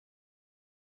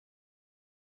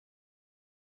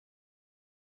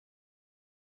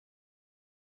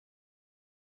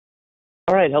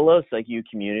All right, hello, PsychU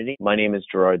community. My name is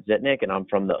Gerard Zitnik, and I'm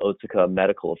from the Otsuka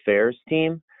Medical Affairs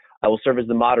team. I will serve as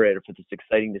the moderator for this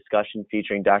exciting discussion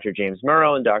featuring Dr. James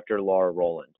Murrough and Dr. Laura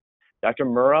Rowland. Dr.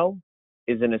 Murrough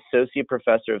is an associate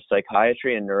professor of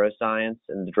psychiatry and neuroscience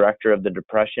and the director of the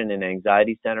Depression and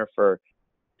Anxiety Center for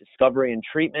Discovery and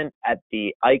Treatment at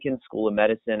the Icahn School of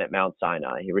Medicine at Mount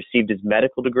Sinai. He received his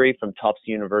medical degree from Tufts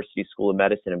University School of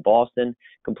Medicine in Boston,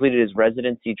 completed his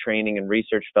residency training and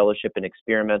research fellowship in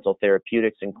experimental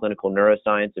therapeutics and clinical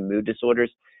neuroscience and mood disorders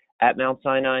at Mount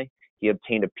Sinai. He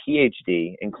obtained a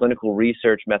PhD in clinical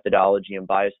research methodology and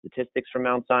biostatistics from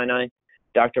Mount Sinai.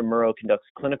 Dr. Murrough conducts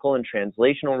clinical and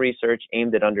translational research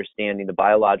aimed at understanding the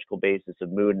biological basis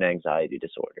of mood and anxiety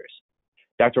disorders.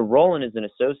 Dr. Rowland is an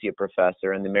associate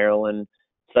professor in the Maryland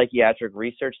Psychiatric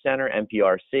Research Center,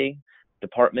 MPRC,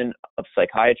 Department of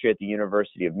Psychiatry at the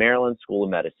University of Maryland School of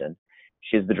Medicine.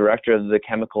 She is the director of the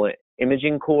Chemical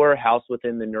Imaging Core, housed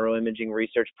within the Neuroimaging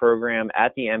Research Program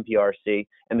at the MPRC,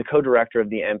 and the co-director of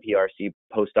the MPRC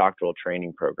postdoctoral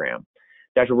training program.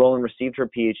 Dr. Rowland received her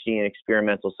PhD in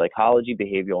experimental psychology,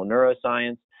 behavioral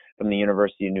neuroscience from the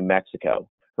University of New Mexico.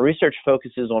 Her research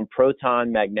focuses on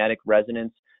proton magnetic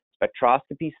resonance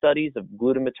spectroscopy studies of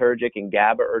glutamatergic and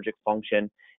GABAergic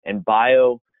function and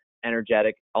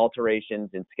bioenergetic alterations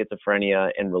in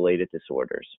schizophrenia and related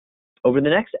disorders. Over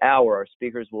the next hour, our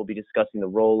speakers will be discussing the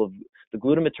role of the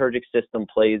glutamatergic system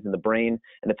plays in the brain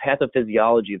and the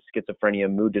pathophysiology of schizophrenia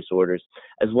and mood disorders,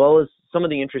 as well as some of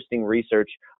the interesting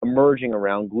research emerging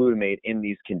around glutamate in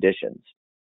these conditions.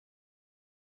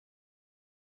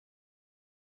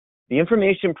 The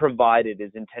information provided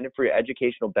is intended for your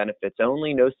educational benefits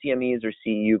only. No CMEs or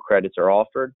CEU credits are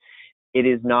offered. It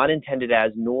is not intended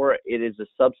as, nor it is a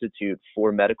substitute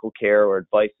for medical care or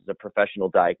advice as a professional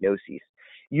diagnosis.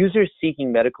 Users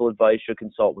seeking medical advice should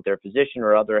consult with their physician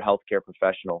or other healthcare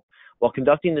professional. While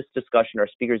conducting this discussion, our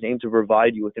speakers aim to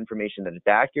provide you with information that is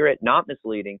accurate, not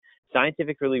misleading,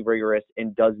 scientifically rigorous,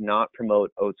 and does not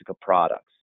promote Otsuka products.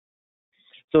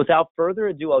 So without further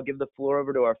ado, I'll give the floor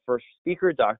over to our first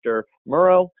speaker, Dr.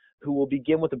 Murrough, who will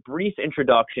begin with a brief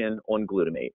introduction on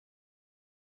glutamate.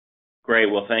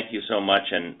 Great. Well, thank you so much,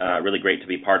 and really great to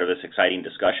be part of this exciting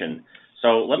discussion.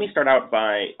 So let me start out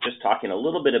by just talking a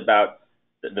little bit about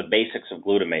the basics of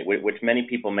glutamate, which many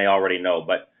people may already know,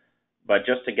 but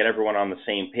just to get everyone on the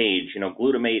same page,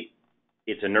 glutamate,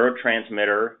 it's a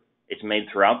neurotransmitter. It's made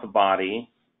throughout the body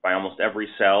by almost every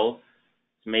cell.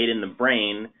 It's made in the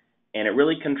brain, and it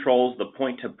really controls the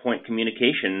point-to-point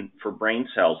communication for brain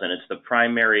cells, and it's the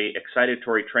primary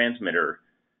excitatory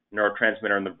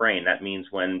neurotransmitter in the brain. That means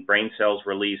when brain cells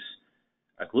release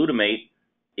a glutamate,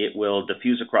 it will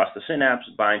diffuse across the synapse,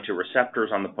 bind to receptors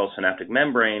on the postsynaptic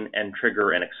membrane, and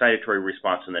trigger an excitatory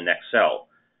response in the next cell.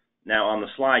 Now, on the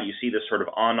slide, you see this sort of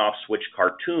on-off switch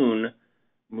cartoon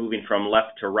moving from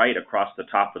left to right across the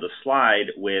top of the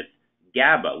slide with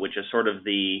GABA, which is sort of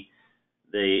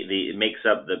it makes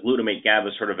up the glutamate GABA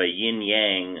is sort of a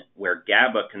yin-yang, where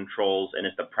GABA controls and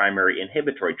is the primary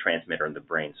inhibitory transmitter in the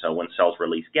brain. So when cells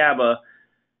release GABA,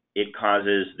 it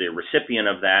causes the recipient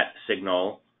of that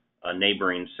signal, a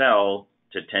neighboring cell,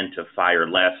 to tend to fire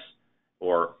less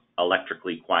or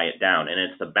electrically quiet down. And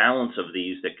it's the balance of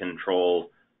these that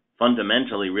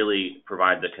fundamentally really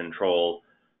provide the control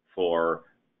for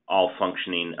all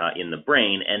functioning in the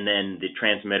brain. And then the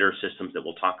transmitter systems that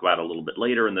we'll talk about a little bit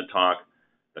later in the talk,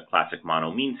 the classic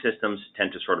monoamine systems,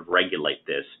 tend to sort of regulate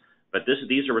this. But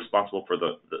these are responsible for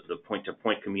the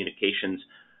point-to-point communications.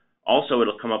 Also,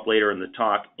 it'll come up later in the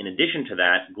talk, in addition to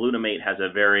that, glutamate has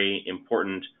a very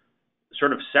important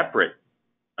sort of separate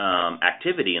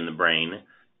activity in the brain,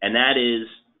 and that is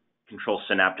control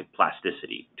synaptic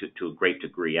plasticity to a great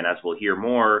degree. And as we'll hear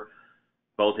more,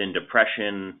 both in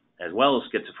depression as well as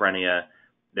schizophrenia,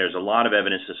 there's a lot of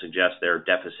evidence to suggest there are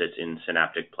deficits in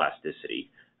synaptic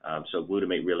plasticity. So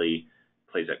glutamate really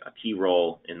plays a key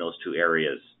role in those two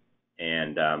areas.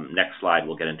 And next slide,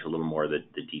 we'll get into a little more of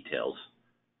the details.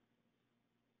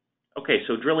 Okay,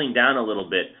 so drilling down a little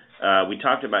bit, we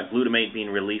talked about glutamate being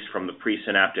released from the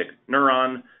presynaptic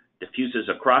neuron, diffuses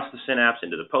across the synapse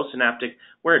into the postsynaptic,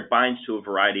 where it binds to a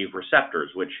variety of receptors,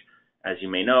 which, as you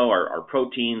may know, are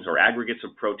proteins or aggregates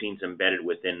of proteins embedded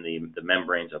within the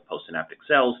membranes of postsynaptic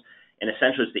cells. And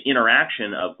essentially, it's the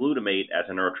interaction of glutamate as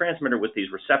a neurotransmitter with these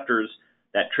receptors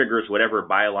that triggers whatever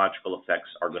biological effects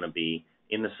are going to be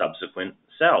in the subsequent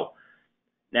cell.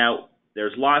 Now,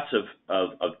 there's lots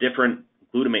of different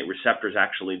glutamate receptors,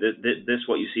 actually. This,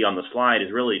 what you see on the slide,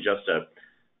 is really just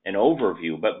an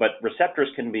overview, but receptors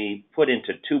can be put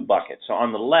into two buckets. So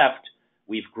on the left,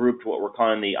 we've grouped what we're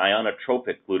calling the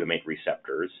ionotropic glutamate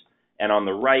receptors, and on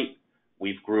the right,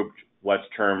 we've grouped what's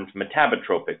termed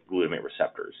metabotropic glutamate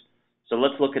receptors. So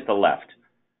let's look at the left.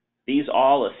 These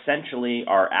all essentially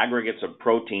are aggregates of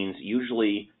proteins,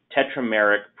 usually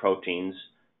tetrameric proteins,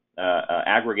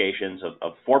 aggregations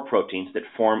of 4 proteins that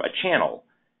form a channel.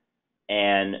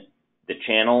 And the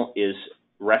channel is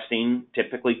resting,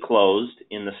 typically closed,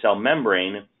 in the cell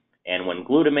membrane. And when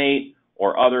glutamate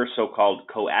or other so-called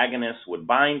coagonists would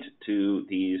bind to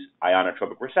these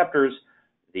ionotropic receptors,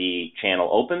 the channel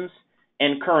opens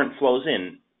and current flows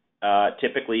in.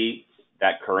 Typically,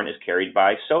 that current is carried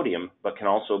by sodium, but can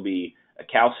also be a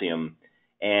calcium.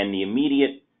 And the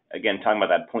immediate, again, talking about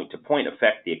that point-to-point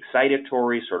effect, the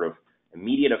excitatory sort of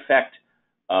immediate effect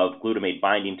of glutamate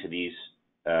binding to these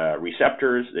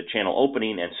receptors, the channel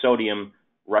opening, and sodium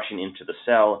rushing into the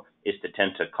cell is to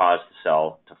tend to cause the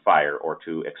cell to fire or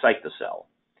to excite the cell.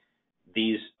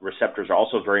 These receptors are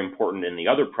also very important in the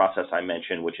other process I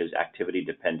mentioned, which is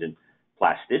activity-dependent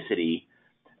plasticity,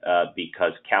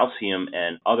 because calcium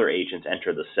and other agents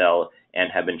enter the cell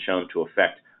and have been shown to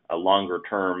affect a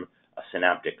longer-term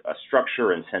synaptic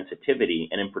structure and sensitivity.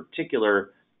 And in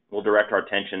particular, we'll direct our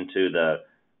attention to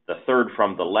the third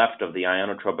from the left of the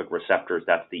ionotropic receptors.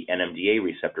 That's the NMDA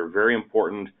receptor, very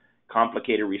important,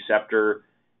 complicated receptor,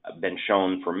 been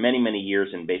shown for many, many years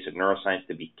in basic neuroscience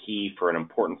to be key for an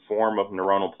important form of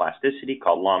neuronal plasticity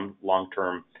called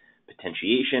long-term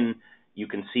potentiation. You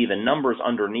can see the numbers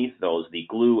underneath those, the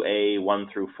GLU-A 1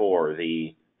 through 4, for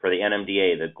the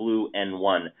NMDA, the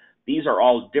GLU-N1. These are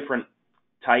all different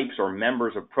types or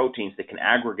members of proteins that can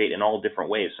aggregate in all different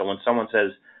ways. So when someone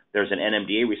says there's an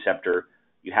NMDA receptor,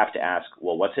 you have to ask,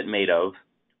 well, what's it made of?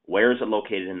 Where is it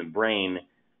located in the brain?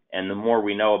 And the more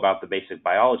we know about the basic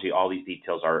biology, all these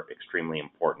details are extremely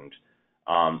important,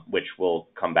 which we'll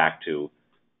come back to.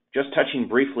 Just touching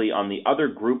briefly on the other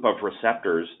group of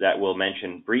receptors that we'll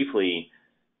mention briefly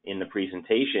in the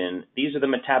presentation, these are the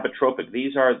metabotropic.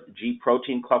 These are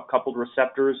G-protein coupled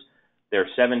receptors. They're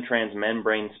 7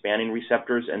 transmembrane spanning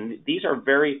receptors, and these are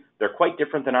they're quite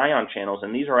different than ion channels,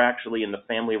 and these are actually in the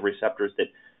family of receptors that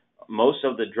most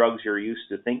of the drugs you're used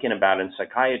to thinking about in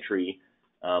psychiatry,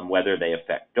 whether they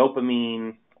affect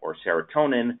dopamine or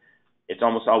serotonin, it's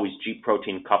almost always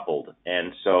G-protein coupled.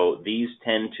 And so these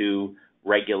tend to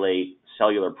regulate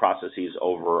cellular processes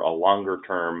over a longer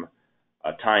term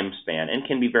time span and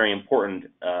can be very important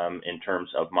in terms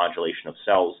of modulation of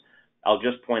cells. I'll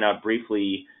just point out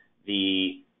briefly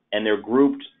and they're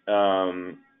grouped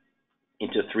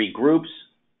into 3 groups.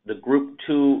 The group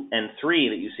 2 and 3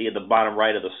 that you see at the bottom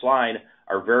right of the slide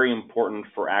are very important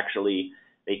for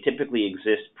they typically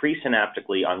exist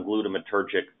presynaptically on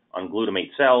glutamate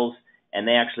cells, and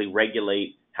they actually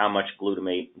regulate how much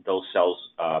glutamate those cells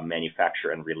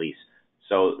manufacture and release.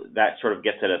 So that sort of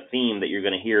gets at a theme that you're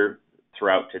going to hear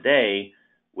throughout today,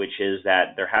 which is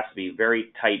that there has to be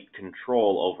very tight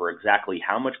control over exactly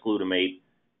how much glutamate,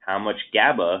 how much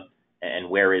GABA, and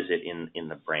where is it in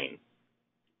the brain.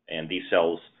 And these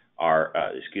cells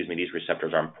these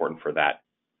receptors are important for that.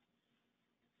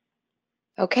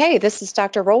 Okay, this is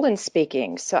Dr. Rowland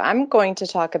speaking. So I'm going to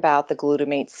talk about the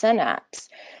glutamate synapse.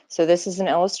 So this is an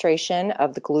illustration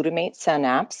of the glutamate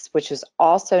synapse, which is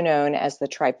also known as the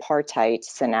tripartite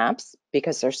synapse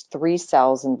because there's 3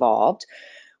 cells involved.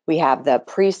 We have the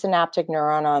presynaptic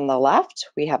neuron on the left,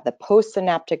 we have the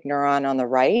postsynaptic neuron on the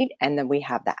right, and then we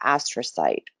have the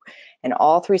astrocyte. And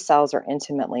all 3 cells are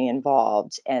intimately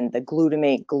involved in the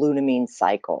glutamate-glutamine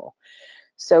cycle.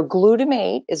 So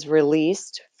glutamate is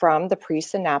released from the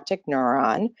presynaptic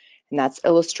neuron, and that's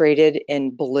illustrated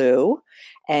in blue,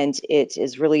 and it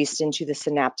is released into the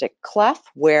synaptic cleft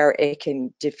where it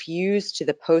can diffuse to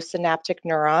the postsynaptic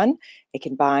neuron. It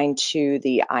can bind to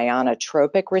the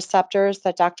ionotropic receptors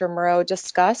that Dr. Murrough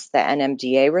discussed, the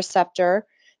NMDA receptor,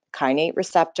 kainate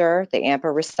receptor, the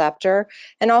AMPA receptor,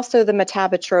 and also the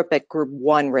metabotropic group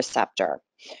 1 receptor.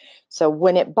 So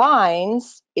when it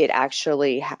binds, it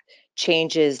actually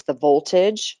changes the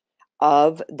voltage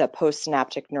of the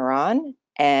postsynaptic neuron,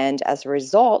 and as a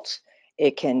result,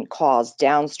 it can cause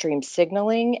downstream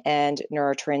signaling and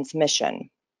neurotransmission.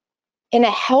 In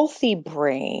a healthy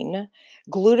brain,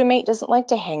 glutamate doesn't like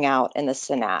to hang out in the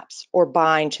synapse or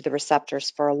bind to the receptors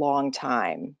for a long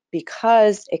time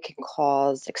because it can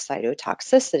cause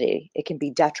excitotoxicity. It can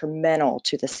be detrimental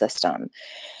to the system.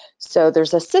 So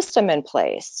there's a system in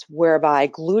place whereby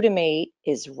glutamate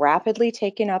is rapidly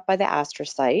taken up by the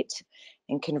astrocyte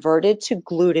and converted to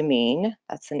glutamine.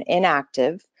 That's an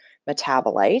inactive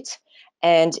metabolite.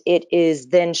 And it is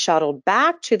then shuttled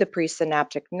back to the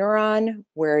presynaptic neuron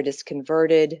where it is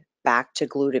converted back to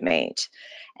glutamate.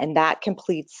 And that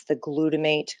completes the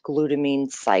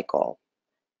glutamate-glutamine cycle.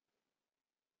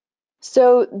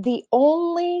 So the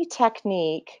only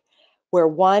technique where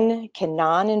one can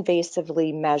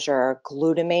non-invasively measure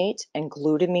glutamate and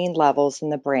glutamine levels in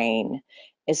the brain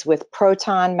is with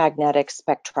proton magnetic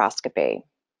spectroscopy.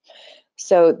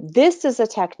 So this is a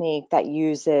technique that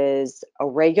uses a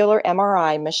regular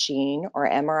MRI machine or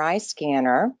MRI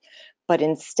scanner, but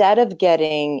instead of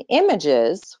getting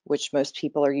images, which most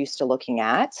people are used to looking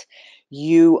at,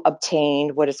 you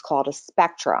obtain what is called a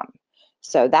spectrum.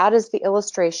 So that is the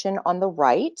illustration on the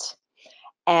right.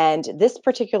 And this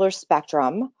particular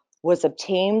spectrum was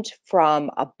obtained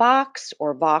from a box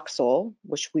or voxel,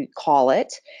 which we call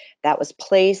it, that was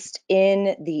placed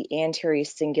in the anterior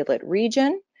cingulate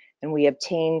region, and we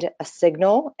obtained a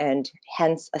signal and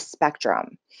hence a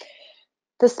spectrum.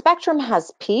 The spectrum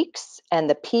has peaks, and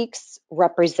the peaks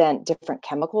represent different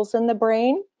chemicals in the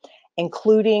brain,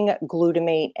 including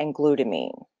glutamate and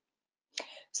glutamine.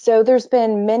 So there's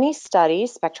been many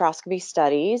studies, spectroscopy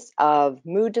studies of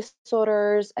mood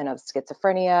disorders and of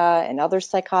schizophrenia and other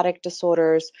psychotic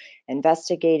disorders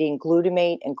investigating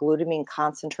glutamate and glutamine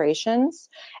concentrations.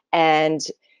 And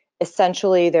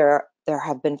essentially there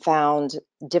have been found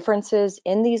differences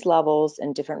in these levels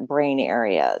in different brain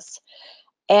areas.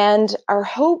 And our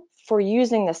hope for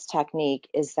using this technique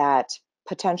is that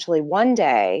potentially one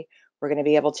day we're going to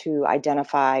be able to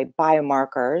identify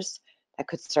biomarkers that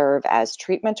could serve as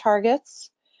treatment targets,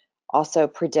 also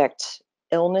predict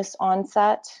illness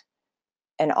onset,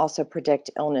 and also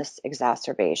predict illness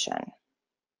exacerbation.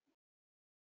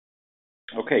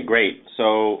 Okay, great.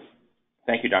 So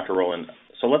thank you, Dr. Rowland.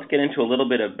 So let's get into a little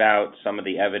bit about some of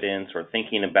the evidence or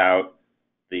thinking about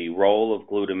the role of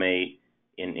glutamate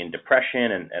in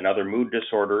depression and other mood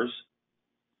disorders.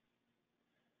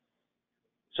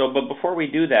 So, but before we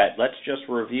do that, let's just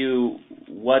review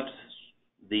what's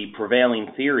the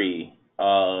prevailing theory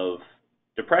of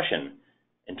depression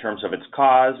in terms of its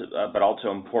cause, but also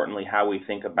importantly, how we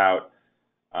think about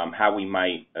how we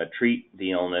might treat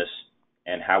the illness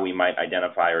and how we might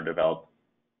identify or develop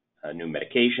new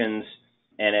medications.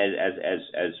 And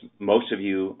as most of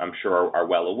you, I'm sure, are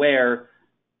well aware,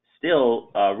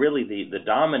 still really the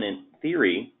dominant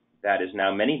theory that is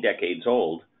now many decades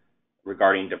old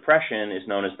regarding depression is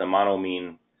known as the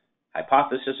Monoamine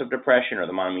Hypothesis of depression, or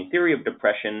the Monoamine theory of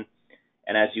depression.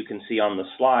 And as you can see on the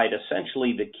slide,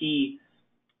 essentially the key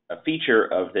feature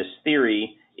of this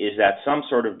theory is that some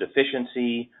sort of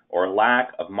deficiency or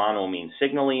lack of monoamine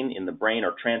signaling in the brain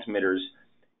or transmitters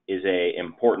is an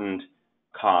important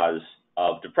cause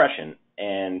of depression.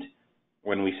 And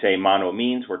when we say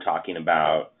monoamines, we're talking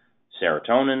about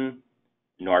serotonin,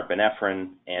 norepinephrine,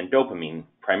 and dopamine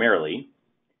primarily.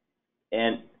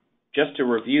 And just to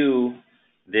review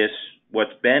this,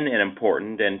 what's been an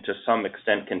important and to some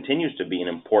extent continues to be an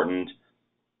important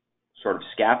sort of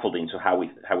scaffolding, so how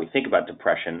we think about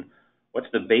depression,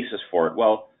 what's the basis for it?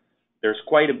 Well, there's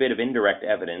quite a bit of indirect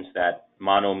evidence that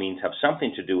monoamines have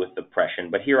something to do with depression,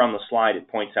 but here on the slide it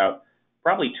points out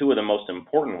probably two of the most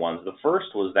important ones. The first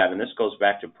was that, and this goes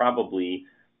back to probably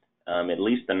at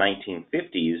least the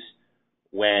 1950s,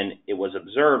 when it was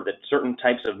observed that certain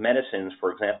types of medicines,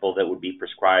 for example, that would be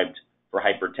prescribed for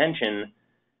hypertension,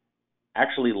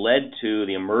 actually led to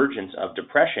the emergence of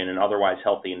depression in otherwise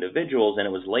healthy individuals, and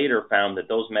it was later found that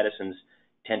those medicines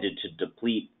tended to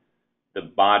deplete the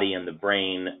body and the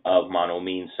brain of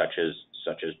monoamines such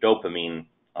as dopamine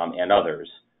and others.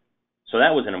 So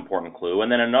that was an important clue.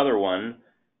 And then another one,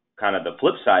 kind of the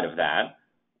flip side of that,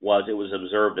 was it was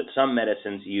observed that some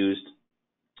medicines used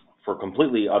for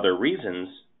completely other reasons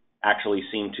actually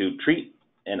seemed to treat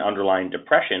an underlying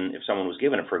depression if someone was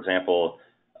given it. For example,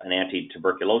 an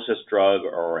anti-tuberculosis drug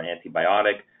or an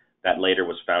antibiotic that later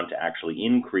was found to actually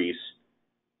increase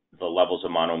the levels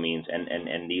of monoamines,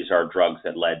 and these are drugs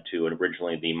that led to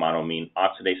originally the monoamine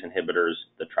oxidase inhibitors,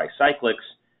 the tricyclics,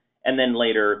 and then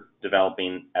later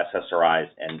developing SSRIs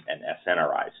and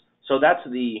SNRIs. So that's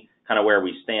the kind of where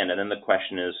we stand. And then the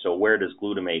question is, so where does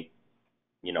glutamate,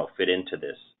 fit into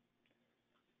this?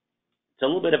 It's a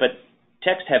little bit of a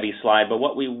text-heavy slide, but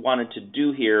what we wanted to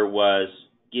do here was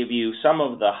give you some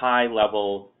of the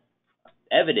high-level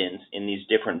evidence in these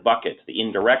different buckets, the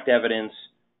indirect evidence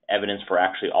for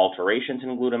actually alterations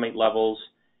in glutamate levels,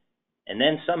 and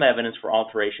then some evidence for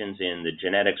alterations in the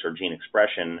genetics or gene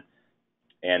expression.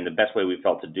 And the best way we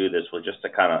felt to do this was just to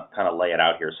kind of lay it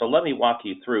out here. So let me walk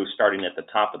you through, starting at the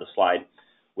top of the slide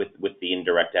with the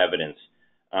indirect evidence.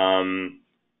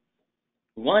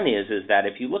 One is that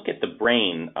if you look at the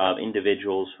brain of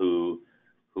individuals who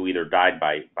either died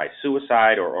by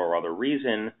suicide or other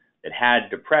reason that had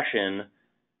depression,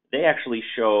 they actually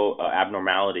show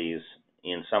abnormalities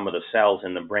in some of the cells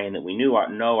in the brain that we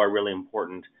know are really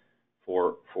important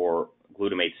for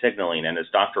glutamate signaling. And as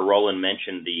Dr. Rowland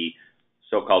mentioned, the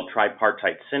so-called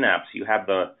tripartite synapse, you have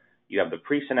the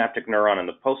presynaptic neuron and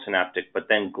the postsynaptic, but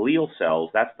then glial cells,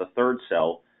 that's the third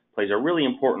cell, plays a really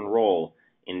important role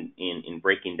in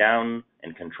breaking down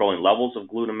and controlling levels of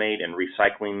glutamate and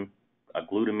recycling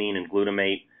glutamine and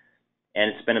glutamate.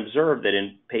 And it's been observed that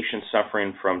in patients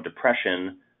suffering from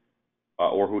depression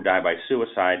or who die by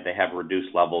suicide, they have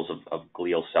reduced levels of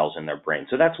glial cells in their brain.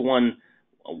 So that's one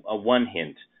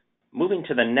hint. Moving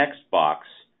to the next box,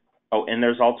 and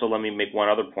there's also, let me make one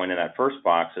other point in that first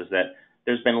box, is that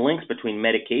there's been links between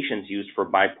medications used for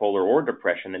bipolar or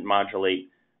depression that modulate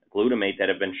glutamate that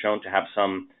have been shown to have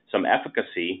some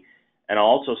efficacy. And I'll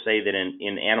also say that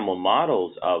in animal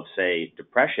models of, say,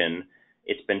 depression,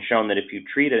 it's been shown that if you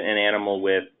treat an animal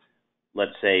with,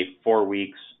 let's say,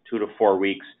 2 to 4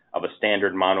 weeks of a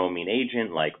standard monoamine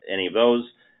agent, like any of those,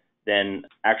 then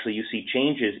actually you see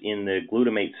changes in the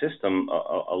glutamate system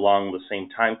along the same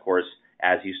time course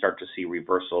as you start to see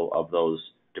reversal of those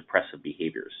depressive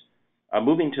behaviors.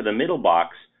 Moving to the middle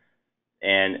box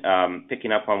and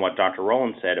picking up on what Dr.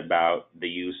 Rowland said about the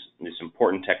use of this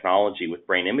important technology with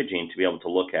brain imaging to be able to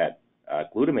look at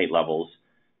glutamate levels,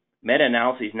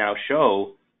 meta-analyses now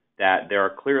show that there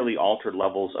are clearly altered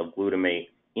levels of glutamate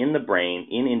in the brain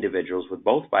in individuals with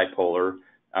both bipolar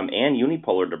and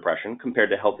unipolar depression compared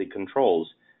to healthy controls,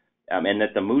 and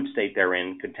that the mood state they're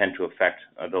in could tend to affect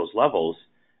those levels.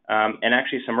 And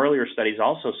actually some earlier studies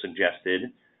also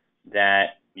suggested that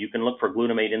you can look for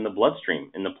glutamate in the bloodstream,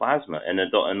 in the plasma, and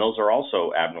those are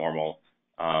also abnormal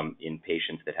in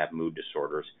patients that have mood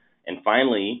disorders. And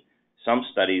finally, some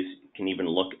studies can even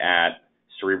look at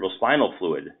cerebrospinal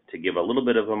fluid to give a little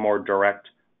bit of a more direct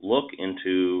look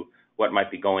into what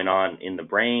might be going on in the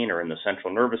brain or in the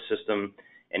central nervous system.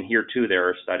 And here, too, there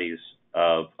are studies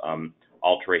of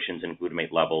alterations in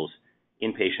glutamate levels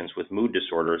in patients with mood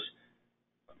disorders.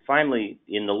 Finally,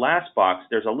 in the last box,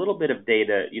 there's a little bit of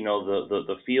data. You know,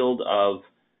 the field of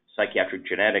psychiatric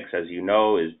genetics, as you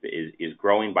know, is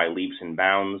growing by leaps and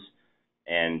bounds,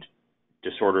 and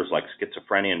disorders like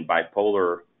schizophrenia and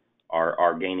bipolar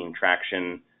are gaining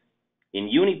traction. In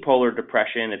unipolar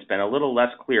depression, it's been a little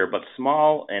less clear, but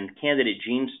small and candidate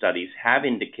gene studies have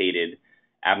indicated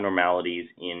abnormalities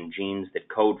in genes that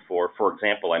code for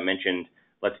example, I mentioned,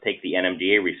 let's take the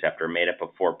NMDA receptor made up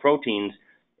of 4 proteins.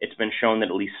 It's been shown that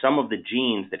at least some of the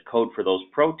genes that code for those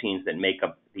proteins that make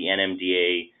up the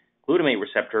NMDA glutamate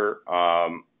receptor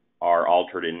are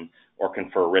altered or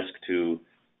confer risk to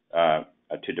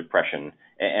depression.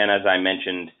 And as I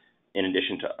mentioned, in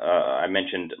addition to, I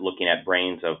mentioned looking at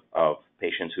brains of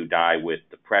patients who die with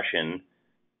depression,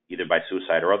 either by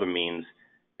suicide or other means.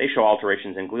 They show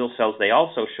alterations in glial cells. They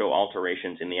also show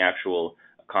alterations in the actual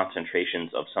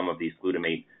concentrations of some of these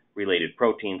glutamate-related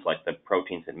proteins, like the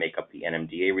proteins that make up the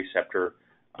NMDA receptor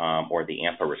or the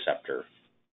AMPA receptor.